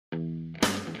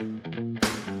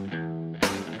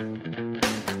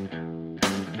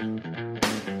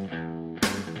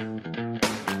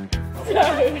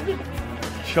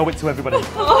Show it to everybody.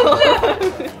 Oh my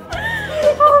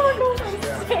god, I'm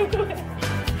so weird.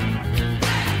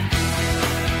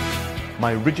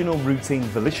 My original routine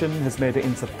Volition has made it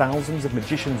into thousands of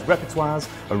magicians' repertoires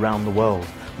around the world.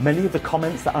 Many of the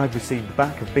comments that I've received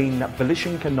back have been that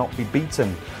Volition cannot be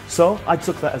beaten. So I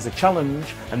took that as a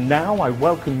challenge, and now I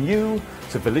welcome you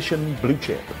to Volition Blue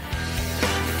Chip.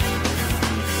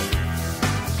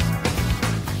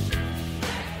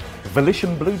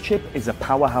 Volition Blue Chip is a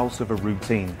powerhouse of a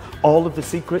routine. All of the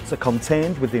secrets are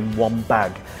contained within one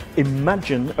bag.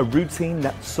 Imagine a routine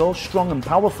that's so strong and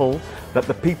powerful that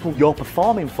the people you're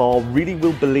performing for really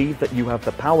will believe that you have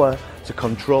the power to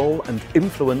control and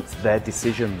influence their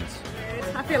decisions.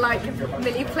 I feel like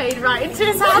Millie played right into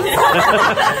his hands.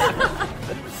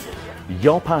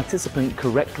 Your participant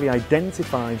correctly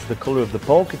identifies the colour of the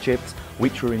poker chips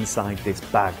which are inside this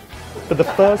bag. For the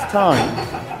first time,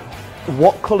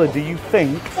 what colour do you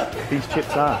think these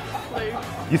chips are? Blue.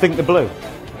 You think they're blue?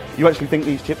 You actually think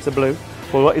these chips are blue?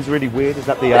 Well, what is really weird is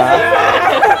that they are.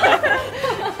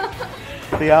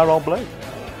 They are all blue.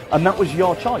 And that was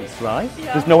your choice, right?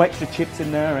 Yeah. There's no extra chips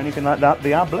in there or anything like that.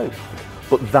 They are blue.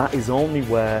 But that is only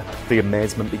where the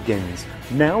amazement begins.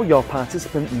 Now your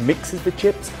participant mixes the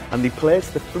chips and they place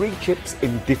the 3 chips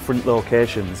in different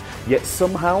locations, yet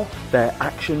somehow their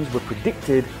actions were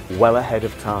predicted well ahead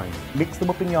of time. Mix them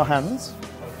up in your hands.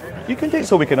 You can do it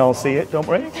so we can all see it, don't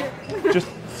worry. Just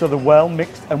so they're well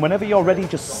mixed, and whenever you're ready,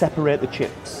 just separate the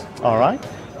chips, all right?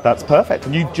 That's perfect.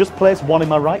 And you just place one in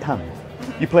my right hand.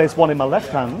 You place one in my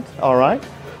left hand, all right?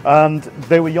 And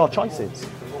they were your choices.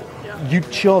 You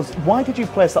chose. Why did you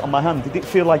place that on my hand? Did it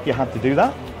feel like you had to do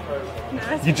that?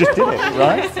 No. You just did it,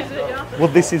 right? I did it, yeah. Well,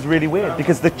 this is really weird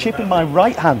because the chip in my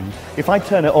right hand, if I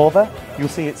turn it over, you'll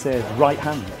see it says right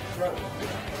hand.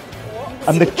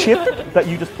 And the chip that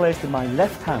you just placed in my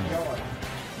left hand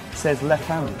says left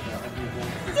hand.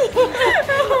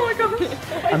 Oh my god.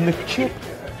 And the chip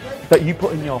that you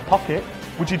put in your pocket,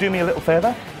 would you do me a little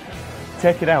favour?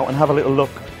 Take it out and have a little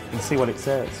look and see what it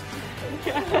says.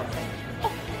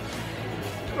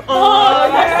 Oh,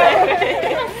 that's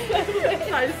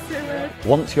so weird.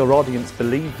 Once your audience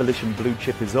believe Volition Blue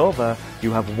Chip is over,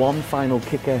 you have one final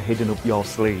kicker hidden up your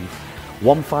sleeve.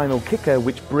 One final kicker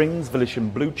which brings Volition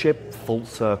Blue Chip full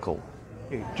circle.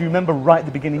 Do you remember right at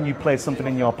the beginning you placed something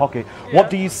in your pocket? Yeah. What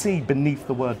do you see beneath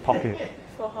the word pocket?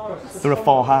 4 hearts. There are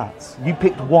 4 hearts. You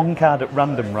picked one card at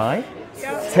random, right?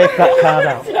 Yeah. Take that card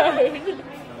out. No.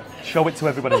 Show it to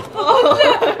everybody. Oh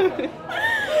no.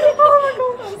 Oh my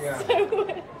god, that's so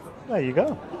weird. There you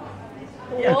go.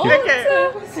 Yeah. Thank you. Okay.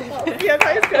 Yeah,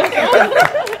 that is good.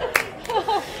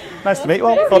 Nice to meet you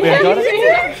all. Hope you enjoyed it.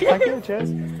 Thank you. Cheers.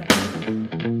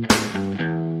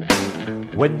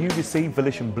 When you receive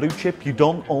Volition Blue Chip, you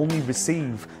don't only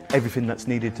receive everything that's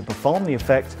needed to perform the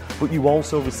effect, but you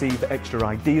also receive extra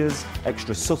ideas,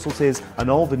 extra subtleties, and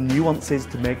all the nuances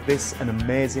to make this an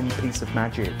amazing piece of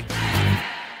magic.